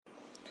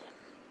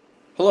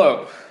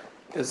Hello.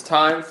 It's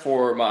time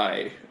for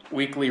my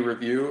weekly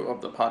review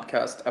of the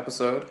podcast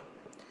episode.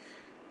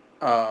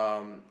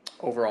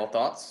 Overall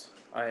thoughts.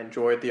 I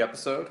enjoyed the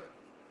episode.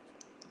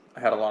 I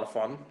had a lot of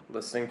fun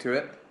listening to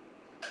it.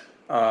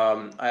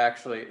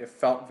 It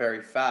felt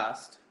very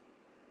fast,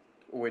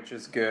 which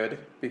is good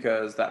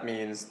because that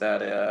means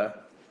that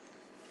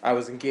I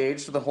was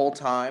engaged the whole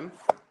time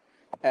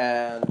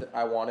and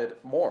I wanted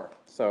more.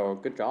 So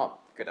good job.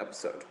 Good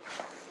episode.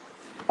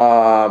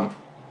 Um,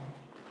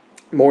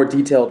 More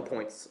detailed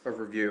points of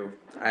review.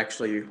 I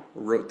actually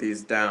wrote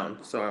these down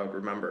so I would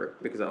remember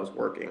because I was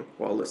working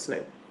while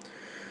listening.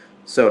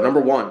 So,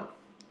 number one,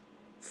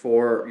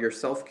 for your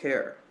self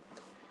care,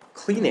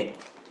 cleaning.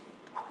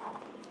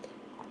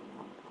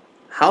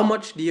 How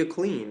much do you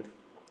clean?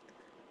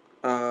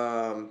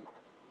 Um,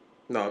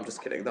 no, I'm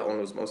just kidding. That one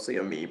was mostly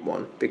a meme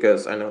one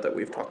because I know that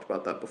we've talked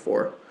about that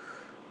before.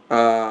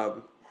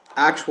 Um,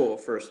 Actual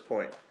first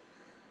point,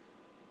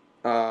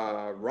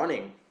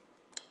 running.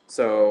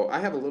 So, I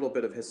have a little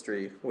bit of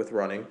history with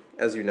running,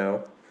 as you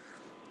know.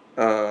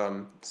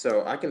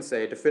 So I can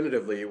say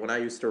definitively when I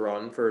used to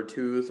run for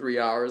 2, 3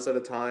 hours at a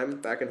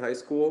time back in high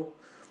school,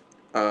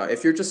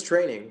 if you're just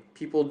training,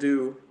 people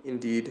do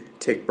indeed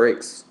take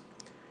breaks.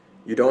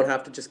 You don't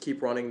have to just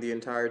keep running the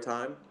entire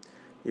time.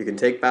 You can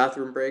take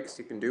bathroom breaks,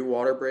 you can do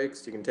water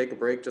breaks, you can take a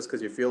break just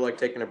because you feel like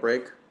taking a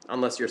break,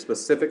 unless you're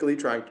specifically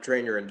trying to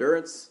train your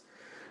endurance,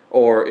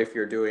 or if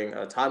you're doing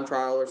a time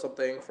trial or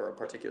something for a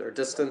particular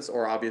distance,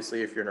 or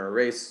obviously if you're in a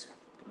race,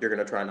 you're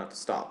going to try not to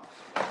stop.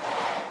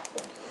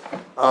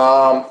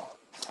 Um,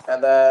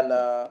 and then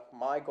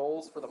my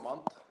goals for the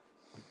month.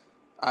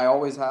 I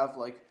always have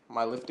like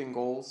my lifting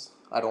goals.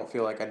 I don't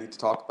feel like I need to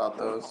talk about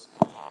those.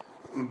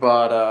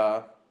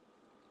 But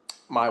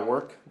my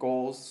work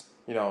goals,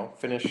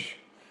 finish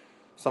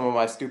some of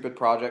my stupid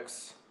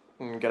projects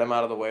and get them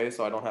out of the way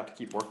so I don't have to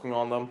keep working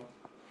on them.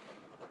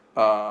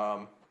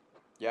 Um,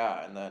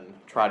 yeah, and then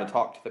try to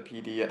talk to the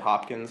PD at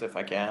Hopkins if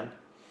I can.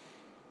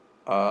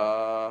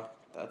 Uh,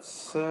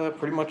 that's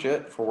pretty much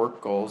it for work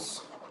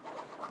goals.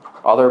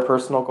 Other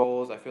personal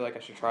goals, I feel like I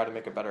should try to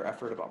make a better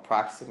effort about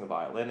practicing the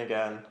violin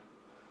again.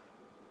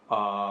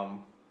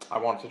 Um, I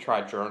want to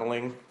try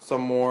journaling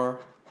some more.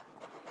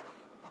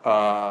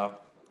 Uh,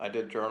 I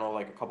did journal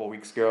like a couple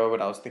weeks ago,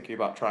 but I was thinking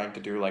about trying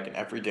to do like an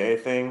everyday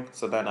thing.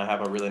 So then I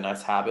have a really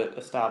nice habit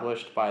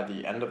established by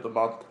the end of the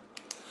month.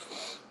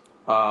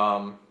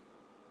 Um,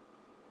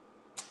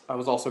 I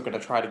was also going to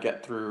try to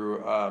get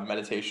through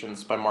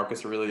Meditations by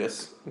Marcus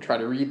Aurelius and try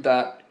to read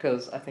that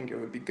because I think it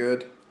would be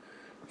good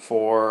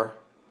for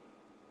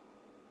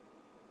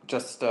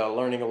just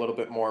learning a little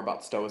bit more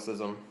about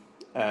Stoicism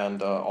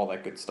and all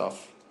that good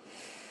stuff.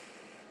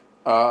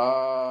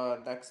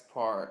 Next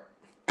part.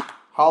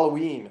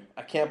 Halloween.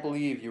 I can't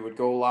believe you would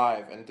go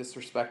live and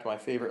disrespect my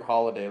favorite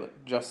holiday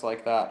just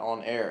like that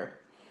on air.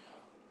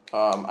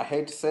 I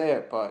hate to say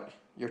it, but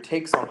your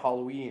takes on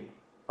Halloween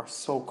are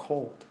so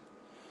cold.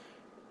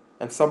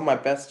 And some of my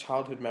best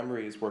childhood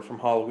memories were from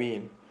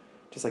Halloween.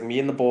 Just like me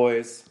and the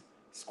boys,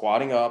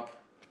 squatting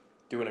up,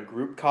 doing a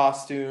group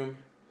costume,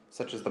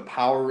 such as the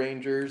Power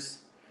Rangers,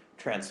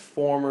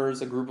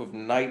 Transformers, a group of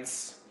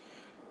knights,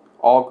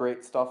 all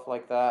great stuff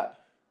like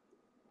that.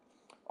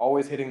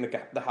 Always hitting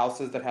the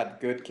houses that had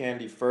good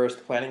candy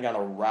first, planning out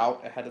a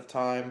route ahead of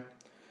time,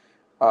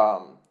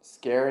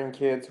 scaring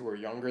kids who were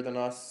younger than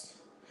us,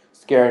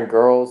 scaring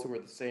girls who were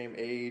the same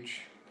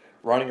age,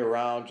 running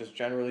around, just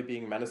generally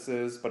being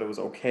menaces, but it was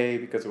okay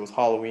because it was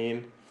Halloween.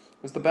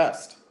 It was the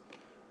best.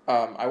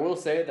 I will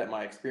say that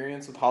my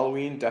experience with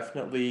Halloween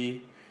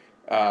definitely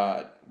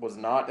was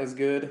not as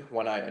good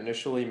when I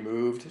initially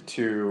moved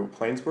to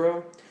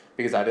Plainsboro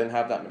because I didn't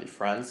have that many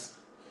friends.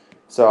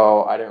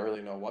 So I didn't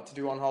really know what to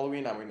do on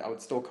Halloween. I mean, I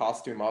would still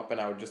costume up and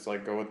I would just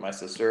like go with my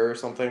sister or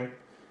something.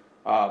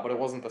 But it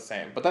wasn't the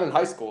same. But then in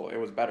high school, it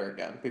was better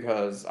again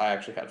because I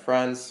actually had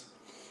friends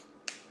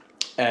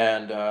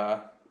and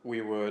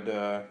we would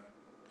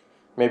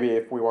maybe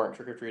if we weren't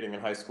trick or treating in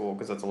high school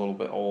because that's a little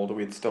bit old,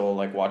 we'd still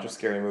like watch a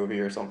scary movie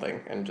or something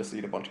and just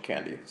eat a bunch of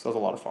candy. So it was a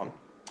lot of fun.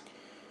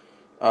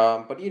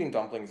 But eating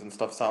dumplings and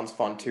stuff sounds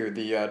fun too.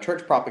 The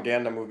church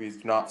propaganda movies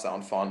do not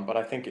sound fun, but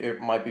I think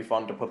it might be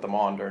fun to put them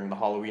on during the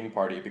Halloween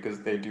party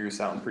because they do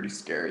sound pretty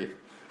scary.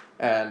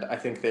 And I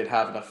think they'd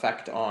have an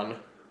effect on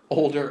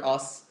older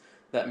us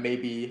that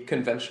maybe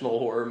conventional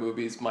horror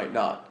movies might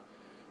not.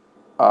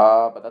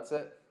 But that's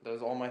it.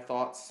 Those are all my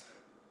thoughts.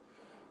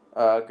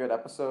 Good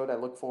episode. I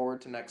look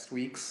forward to next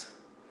week's.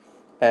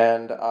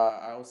 And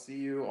I'll see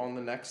you on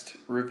the next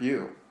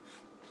review.